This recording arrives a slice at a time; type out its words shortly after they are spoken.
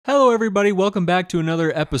Hello everybody, welcome back to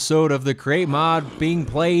another episode of the Crate Mod being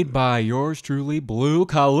played by yours truly, Blue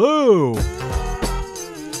Kalu.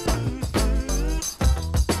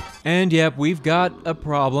 And yep, we've got a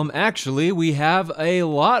problem. Actually, we have a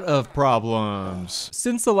lot of problems.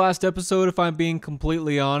 Since the last episode, if I'm being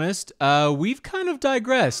completely honest, we've kind of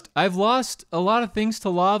digressed. I've lost a lot of things to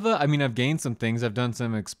lava. I mean, I've gained some things. I've done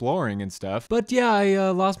some exploring and stuff. But yeah,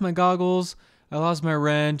 I lost my goggles. I lost my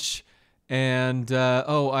wrench. And,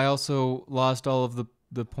 oh, I also lost all of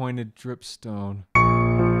the pointed dripstone.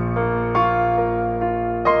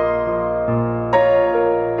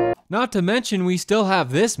 Not to mention, we still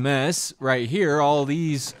have this mess right here, all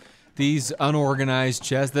these unorganized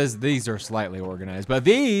chests. These are slightly organized, but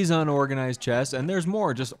these unorganized chests, and there's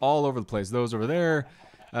more just all over the place. Those over there.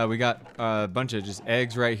 We got a bunch of just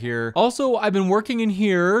eggs right here. Also, I've been working in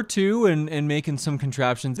here too and making some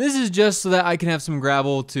contraptions. This is just so that I can have some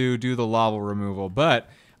gravel to do the lava removal. But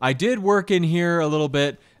I did work in here a little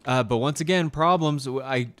bit. But once again, problems.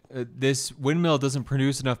 This windmill doesn't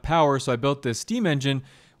produce enough power, so I built this steam engine,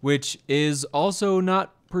 which is also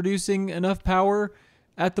not producing enough power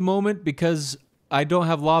at the moment because I don't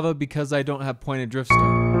have lava because I don't have pointed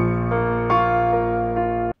driftstone.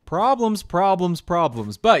 Problems, problems,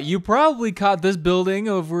 problems. But you probably caught this building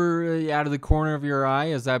over out of the corner of your eye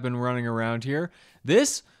as I've been running around here.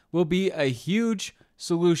 This will be a huge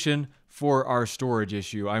solution for our storage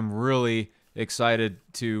issue. I'm really excited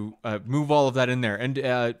to move all of that in there. And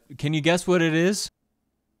can you guess what it is?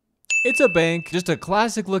 It's a bank, just a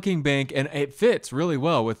classic looking bank, and it fits really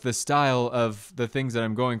well with the style of the things that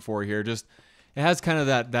I'm going for here. Just, it has kind of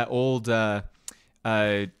that old,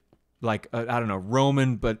 like, I don't know,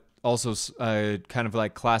 Roman, but also kind of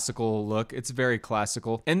like classical look. It's very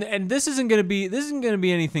classical. And this isn't gonna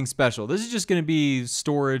be anything special. This is just gonna be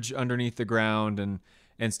storage underneath the ground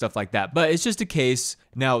and stuff like that. But it's just a case.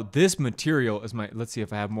 Now this material is let's see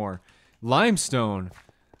if I have more. Limestone.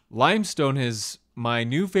 Limestone is my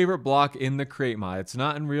new favorite block in the Crate Mod. It's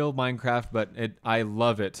not in real Minecraft, but I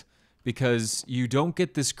love it because you don't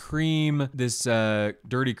get this cream, this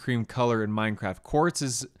dirty cream color in Minecraft. Quartz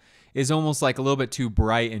is almost like a little bit too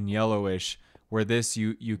bright and yellowish, where this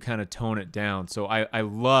you kind of tone it down. So I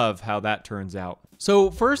love how that turns out.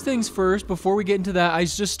 So first things first, before we get into that, I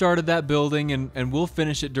just started that building and we'll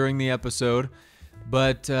finish it during the episode.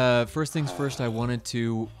 But first things first, I wanted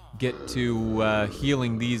to get to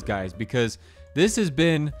healing these guys because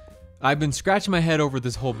I've been scratching my head over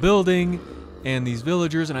this whole building and these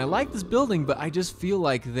villagers, and I like this building, but I just feel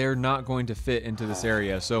like they're not going to fit into this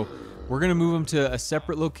area. So we're gonna move them to a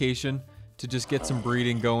separate location to just get some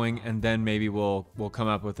breeding going, and then maybe we'll come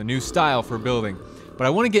up with a new style for building. But I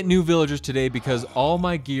want to get new villagers today because all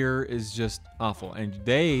my gear is just awful, and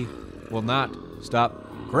they will not stop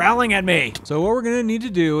growling at me. So what we're gonna need to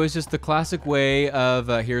do is just the classic way of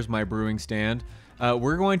here's my brewing stand.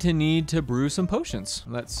 We're going to need to brew some potions.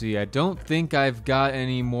 Let's see, I don't think I've got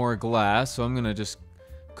any more glass, so I'm gonna just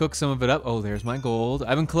cook some of it up. Oh, there's my gold.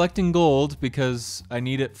 I've been collecting gold because I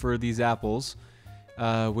need it for these apples,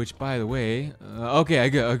 which by the way, okay,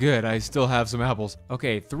 good. I still have some apples.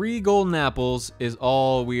 Okay, 3 golden apples is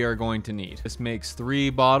all we are going to need. This makes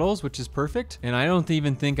 3 bottles, which is perfect. And I don't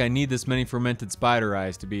even think I need this many fermented spider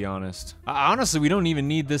eyes, to be honest. Honestly, we don't even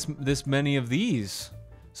need this many of these.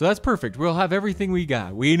 So that's perfect. We'll have everything we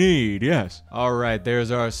need, yes. All right, there's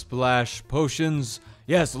our splash potions.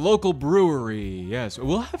 Yes, local brewery. Yes,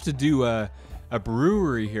 we'll have to do a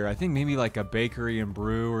brewery here. I think maybe like a bakery and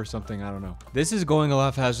brew or something. I don't know. This is going a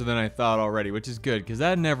lot faster than I thought already, which is good because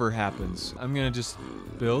that never happens. I'm gonna just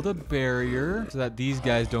build a barrier so that these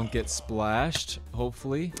guys don't get splashed,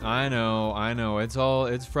 hopefully. I know.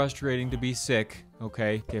 It's frustrating to be sick.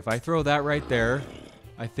 Okay, if I throw that right there,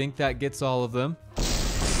 I think that gets all of them.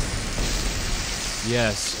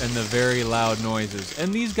 Yes, and the very loud noises.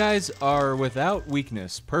 And these guys are without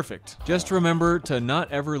weakness. Perfect. Just remember to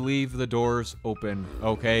not ever leave the doors open,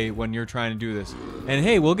 okay, when you're trying to do this. And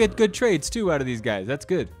hey, we'll get good trades too out of these guys. That's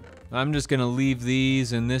good. I'm just gonna leave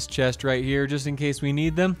these in this chest right here just in case we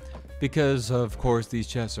need them, because of course these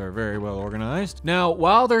chests are very well organized. Now,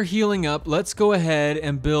 while they're healing up, let's go ahead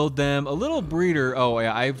and build them a little breeder. Oh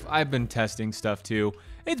yeah, I've been testing stuff too.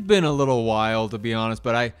 It's been a little while, to be honest,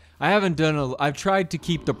 but I haven't done I've tried to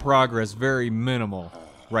keep the progress very minimal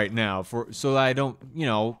right now so that I don't,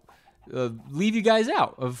 leave you guys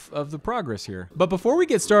out of the progress here. But before we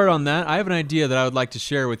get started on that, I have an idea that I would like to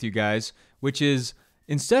share with you guys, which is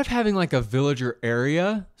instead of having like a villager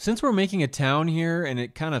area, since we're making a town here and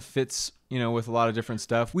it kind of fits, with a lot of different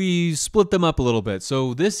stuff, we split them up a little bit.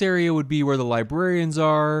 So this area would be where the librarians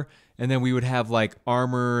are, And then we would have like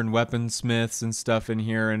armor and weaponsmiths and stuff in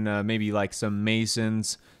here, and maybe like some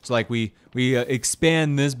masons. So like we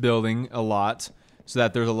expand this building a lot so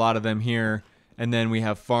that there's a lot of them here. And then we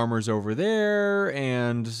have farmers over there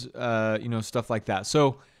and, you know, stuff like that.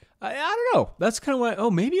 So I don't know. That's kind of what, oh,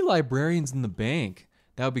 maybe librarians in the bank.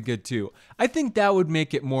 That would be good too. I think that would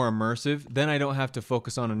make it more immersive. Then I don't have to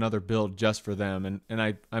focus on another build just for them.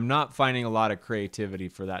 And I'm not finding a lot of creativity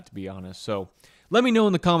for that, to be honest. So let me know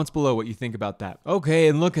in the comments below what you think about that. Okay,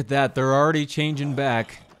 and look at that. They're already changing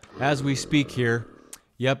back as we speak here.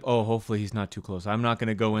 Yep. Oh, hopefully he's not too close. I'm not going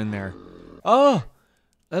to go in there. Oh,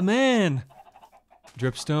 a man.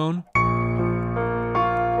 Dripstone.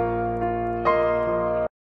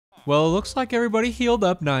 Well, it looks like everybody healed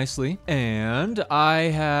up nicely, and I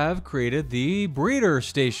have created the breeder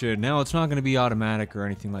station. Now, it's not going to be automatic or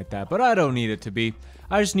anything like that, but I don't need it to be.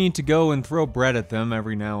 I just need to go and throw bread at them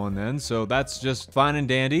every now and then, so that's just fine and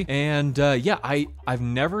dandy. And yeah, I've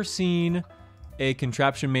never seen a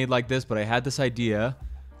contraption made like this, but I had this idea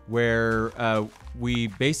where we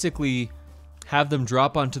basically have them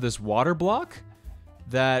drop onto this water block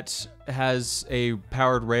that has a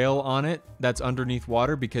powered rail on it that's underneath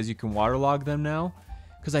water because you can waterlog them now.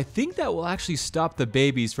 Because I think that will actually stop the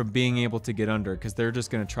babies from being able to get under because they're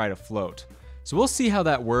just going to try to float. So we'll see how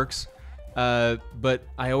that works. But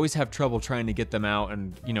I always have trouble trying to get them out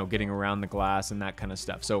and, you know, getting around the glass and that kind of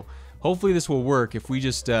stuff. So hopefully this will work if we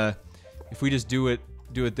just do it.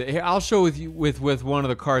 Here, I'll show you with one of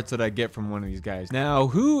the carts that I get from one of these guys. Now,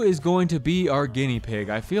 who is going to be our guinea pig?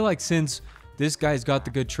 I feel like since this guy's got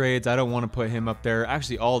the good trades, I don't want to put him up there.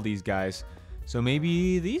 Actually, all these guys. So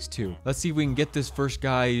maybe these two. Let's see if we can get this first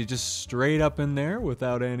guy just straight up in there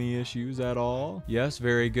without any issues at all. Yes,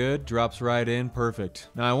 very good. Drops right in. Perfect.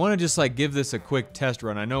 Now, I want to just like give this a quick test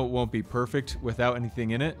run. I know it won't be perfect without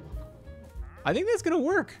anything in it. I think that's going to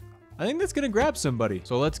work. I think that's going to grab somebody.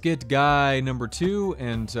 So let's get guy number 2.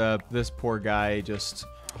 And this poor guy just,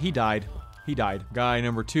 he died. He died. Guy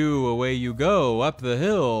number 2, away you go, up the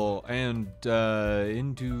hill, and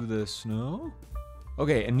into the snow.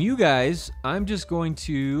 Okay, and you guys, I'm just going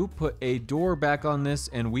to put a door back on this,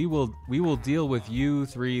 and we will deal with you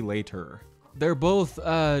 3 later. They're both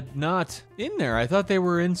not in there. I thought they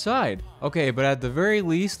were inside. Okay, but at the very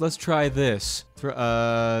least, let's try this.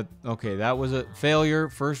 Okay, that was a failure.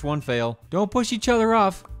 First one fail. Don't push each other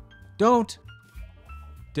off. Don't.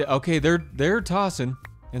 Okay, they're tossing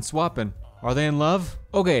and swapping. Are they in love?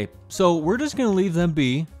 Okay, so we're just gonna leave them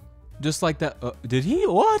be. Just like that. Did he?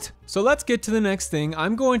 What? So let's get to the next thing.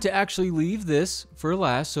 I'm going to actually leave this for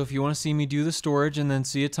last. So if you want to see me do the storage and then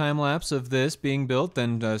see a time lapse of this being built,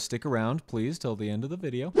 then stick around, please, till the end of the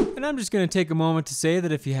video. And I'm just going to take a moment to say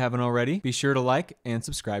that if you haven't already, be sure to like and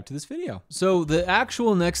subscribe to this video. So the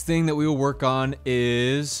actual next thing that we will work on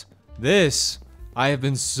is this. I have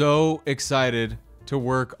been so excited to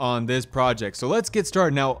work on this project. So let's get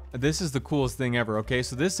started. Now, this is the coolest thing ever, okay?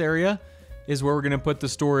 So this area is where we're gonna put the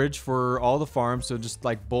storage for all the farms, so just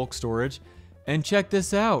like bulk storage. And check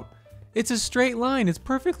this out. It's a straight line, it's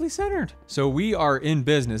perfectly centered. So we are in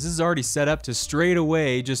business. This is already set up to straight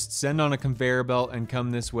away just send on a conveyor belt and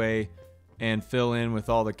come this way and fill in with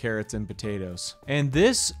all the carrots and potatoes. And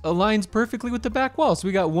this aligns perfectly with the back wall. So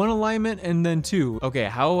we got 1 alignment and then 2. Okay,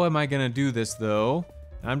 how am I gonna do this though?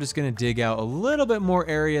 I'm just gonna dig out a little bit more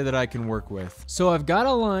area that I can work with. So I've got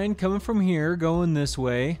a line coming from here, going this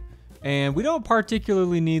way, and we don't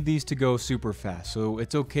particularly need these to go super fast. So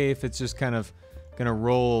it's okay if it's just kind of gonna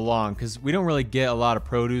roll along because we don't really get a lot of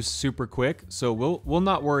produce super quick. So we'll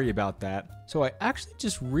not worry about that. So I actually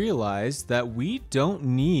just realized that we don't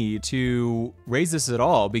need to raise this at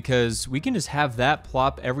all because we can just have that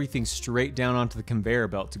plop everything straight down onto the conveyor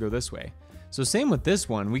belt to go this way. So same with this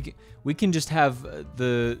one, we can just have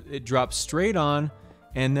it drop straight on,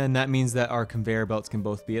 and then that means that our conveyor belts can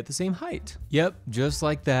both be at the same height. Yep, just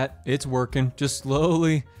like that, it's working. Just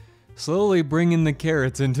slowly bringing the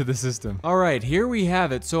carrots into the system. All right, here we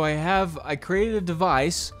have it. So I created a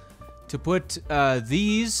device to put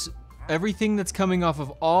everything that's coming off of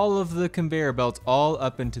all of the conveyor belts all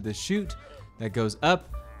up into the chute that goes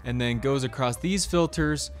up and then goes across these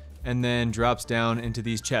filters and then drops down into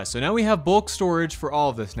these chests. So now we have bulk storage for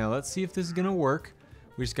all of this. Now let's see if this is gonna work.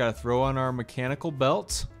 We just gotta throw on our mechanical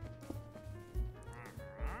belt.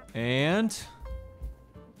 And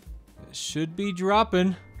it should be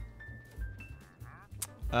dropping.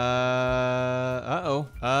 Oh,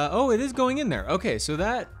 it is going in there. Okay, so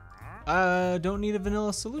that, don't need a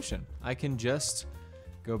vanilla solution. I can just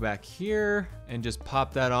go back here and just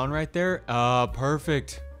pop that on right there.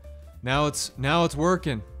 Perfect. Now it's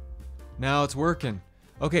working. Now it's working.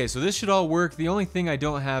 Okay, so this should all work. The only thing I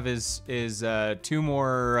don't have is 2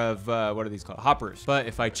 more of, what are these called? Hoppers. But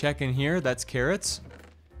if I check in here, that's carrots,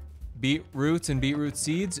 beetroots and beetroot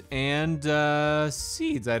seeds, and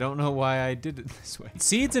seeds. I don't know why I did it this way.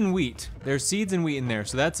 Seeds and wheat. There's seeds and wheat in there,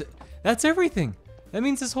 so that's everything. That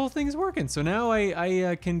means this whole thing is working. So now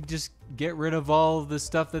I can just get rid of all the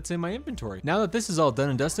stuff that's in my inventory. Now that this is all done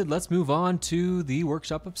and dusted, let's move on to the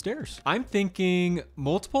workshop upstairs. I'm thinking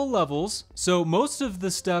multiple levels. So most of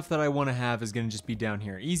the stuff that I want to have is going to just be down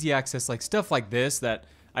here. Easy access, like stuff like this that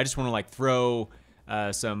I just want to like throw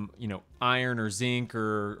some, you know, iron or zinc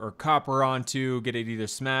or copper onto, get it either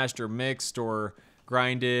smashed or mixed or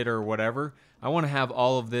grinded or whatever. I want to have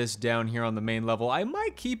all of this down here on the main level. I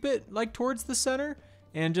might keep it like towards the center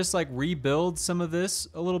and just like rebuild some of this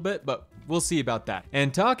a little bit, but we'll see about that.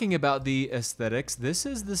 And talking about the aesthetics, this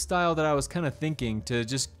is the style that I was kind of thinking to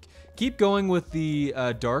just keep going with the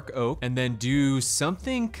dark oak and then do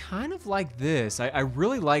something kind of like this. I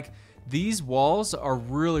really like these walls, are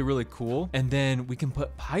really, really cool. And then we can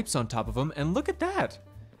put pipes on top of them, and look at that.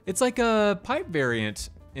 It's like a pipe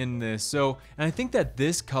variant in this. So, and I think that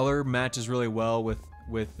this color matches really well with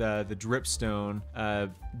the dripstone,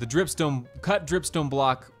 cut dripstone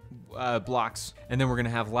blocks, and then we're gonna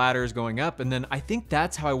have ladders going up, and then I think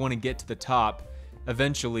that's how I want to get to the top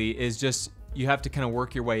eventually, is just you have to kind of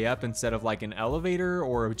work your way up instead of like an elevator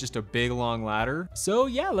or just a big long ladder. So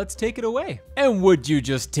yeah, let's take it away. And would you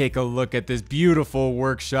just take a look at this beautiful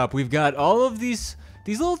workshop? We've got all of these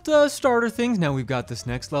little starter things. Now we've got this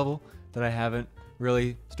next level that I haven't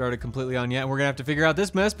really started completely on yet, and we're gonna have to figure out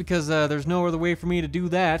this mess because there's no other way for me to do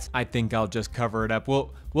that. I think I'll just cover it up.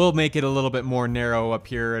 We'll make it a little bit more narrow up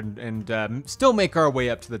here and still make our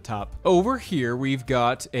way up to the top. Over here we've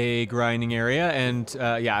got a grinding area, and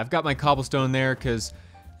yeah, I've got my cobblestone there because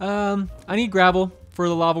I need gravel for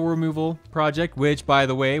the lava removal project, which, by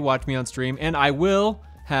the way, watch me on stream and I will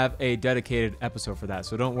have a dedicated episode for that,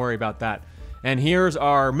 so don't worry about that. And here's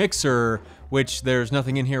our mixer, which there's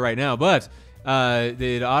nothing in here right now, but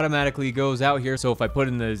it automatically goes out here. So if I put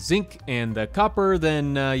in the zinc and the copper,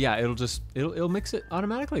 then yeah, it'll mix it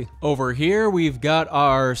automatically. Over here we've got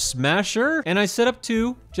our smasher, and I set up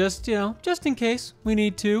 2 just, you know, just in case we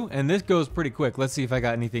need to. And this goes pretty quick. Let's see if I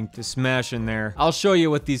got anything to smash in there. I'll show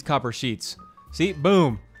you with these copper sheets. See,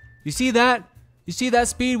 boom. You see that? You see that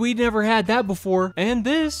speed? We never had that before. And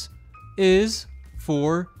this is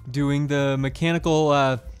for doing the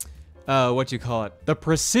mechanical what you call it, the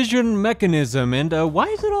precision mechanism. And why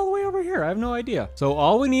is it all the way over here? I have no idea. So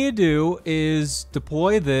all we need to do is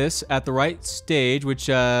deploy this at the right stage, which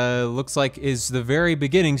looks like is the very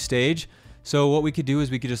beginning stage. So what we could do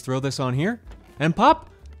is we could just throw this on here and pop,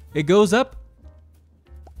 it goes up.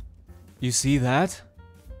 You see that?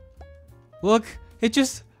 Look,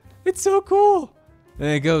 it's so cool. And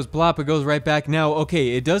it goes plop, it goes right back. Now,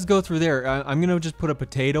 okay, it does go through there. I'm gonna just put a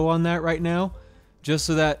potato on that right now, just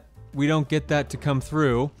so that we don't get that to come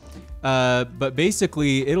through. But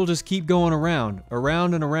basically, it'll just keep going around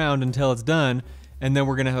and around until it's done. And then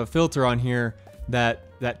we're gonna have a filter on here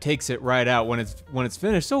that takes it right out when it's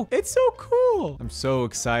finished. So it's so cool. I'm so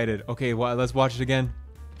excited. Okay, well, let's watch it again.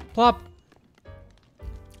 Plop.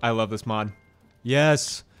 I love this mod.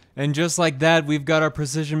 Yes. And just like that, we've got our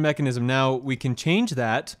precision mechanism. Now we can change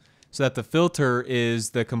that so that the filter is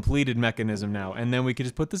the completed mechanism now. And then we can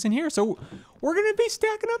just put this in here. So we're gonna be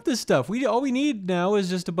stacking up this stuff. All we need now is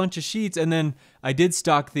just a bunch of sheets. And then I did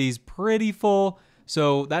stock these pretty full.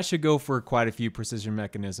 So that should go for quite a few precision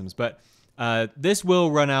mechanisms. But this will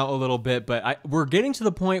run out a little bit, but we're getting to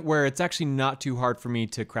the point where it's actually not too hard for me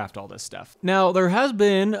to craft all this stuff. Now, there has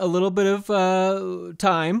been a little bit of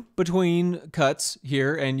time between cuts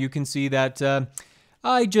here, and you can see that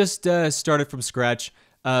I just started from scratch,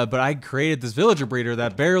 but I created this villager breeder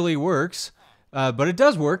that barely works, but it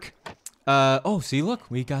does work. Oh, see, look,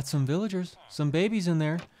 we got some villagers, some babies in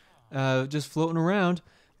there, just floating around.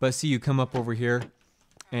 But see, you come up over here,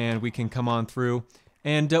 and we can come on through.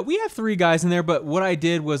 And we have 3 guys in there, but what I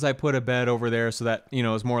did was I put a bed over there so that, you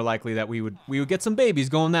know, it's more likely that we would get some babies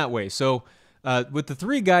going that way. So with the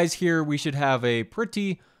 3 guys here, we should have a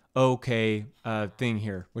pretty okay thing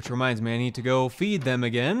here, which reminds me I need to go feed them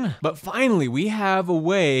again. But finally, we have a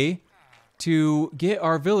way to get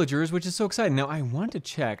our villagers, which is so exciting. Now, I want to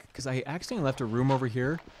check, because I accidentally left a room over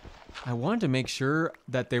here. I wanted to make sure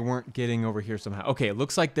that they weren't getting over here somehow. Okay, it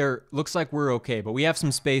looks like we're okay, but we have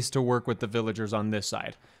some space to work with the villagers on this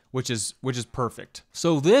side, which is perfect.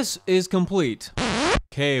 So this is complete.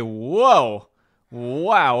 Okay, whoa.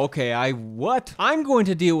 Wow, okay, I'm going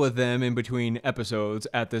to deal with them in between episodes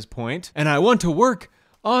at this point, and I want to work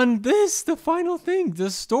on this, the final thing,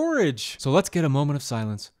 the storage. So let's get a moment of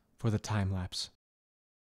silence for the time lapse.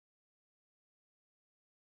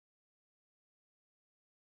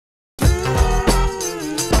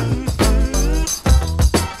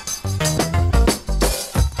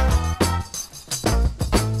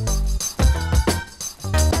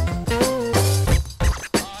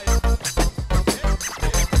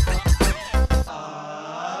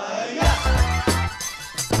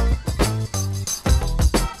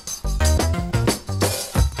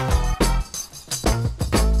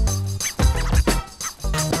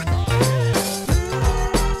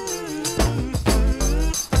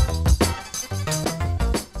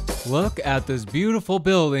 Look at this beautiful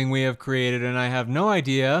building we have created, and I have no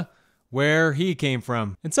idea where he came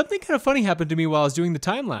from. And something kind of funny happened to me while I was doing the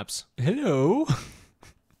time lapse. Hello.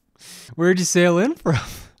 Where'd you sail in from?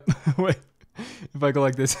 Wait, if I go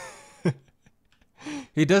like this.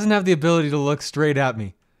 He doesn't have the ability to look straight at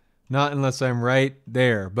me. Not unless I'm right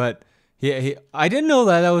there, but I didn't know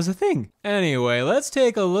that was a thing. Anyway, let's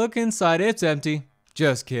take a look inside. It's empty.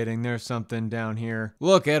 Just kidding, there's something down here.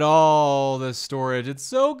 Look at all the storage, it's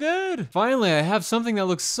so good. Finally, I have something that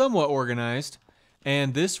looks somewhat organized.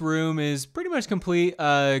 And this room is pretty much complete,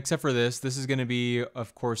 except for this. This is gonna be,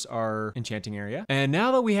 of course, our enchanting area. And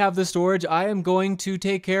now that we have the storage, I am going to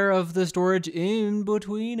take care of the storage in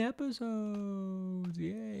between episodes.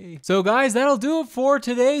 Yay. So guys, that'll do it for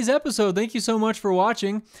today's episode. Thank you so much for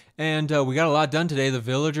watching. And we got a lot done today. The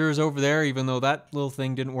villagers over there, even though that little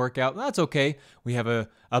thing didn't work out, that's okay. We have a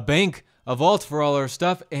bank, a vault for all our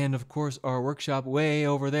stuff, and of course, our workshop way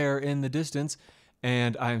over there in the distance.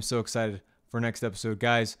 And I'm so excited for next episode,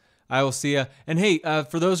 guys. I will see ya. And hey,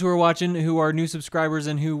 for those who are watching, who are new subscribers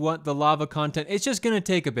and who want the lava content, it's just gonna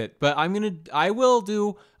take a bit, but I will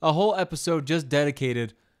do a whole episode just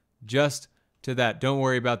dedicated just to that. Don't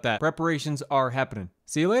worry about that. Preparations are happening.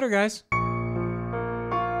 See you later, guys.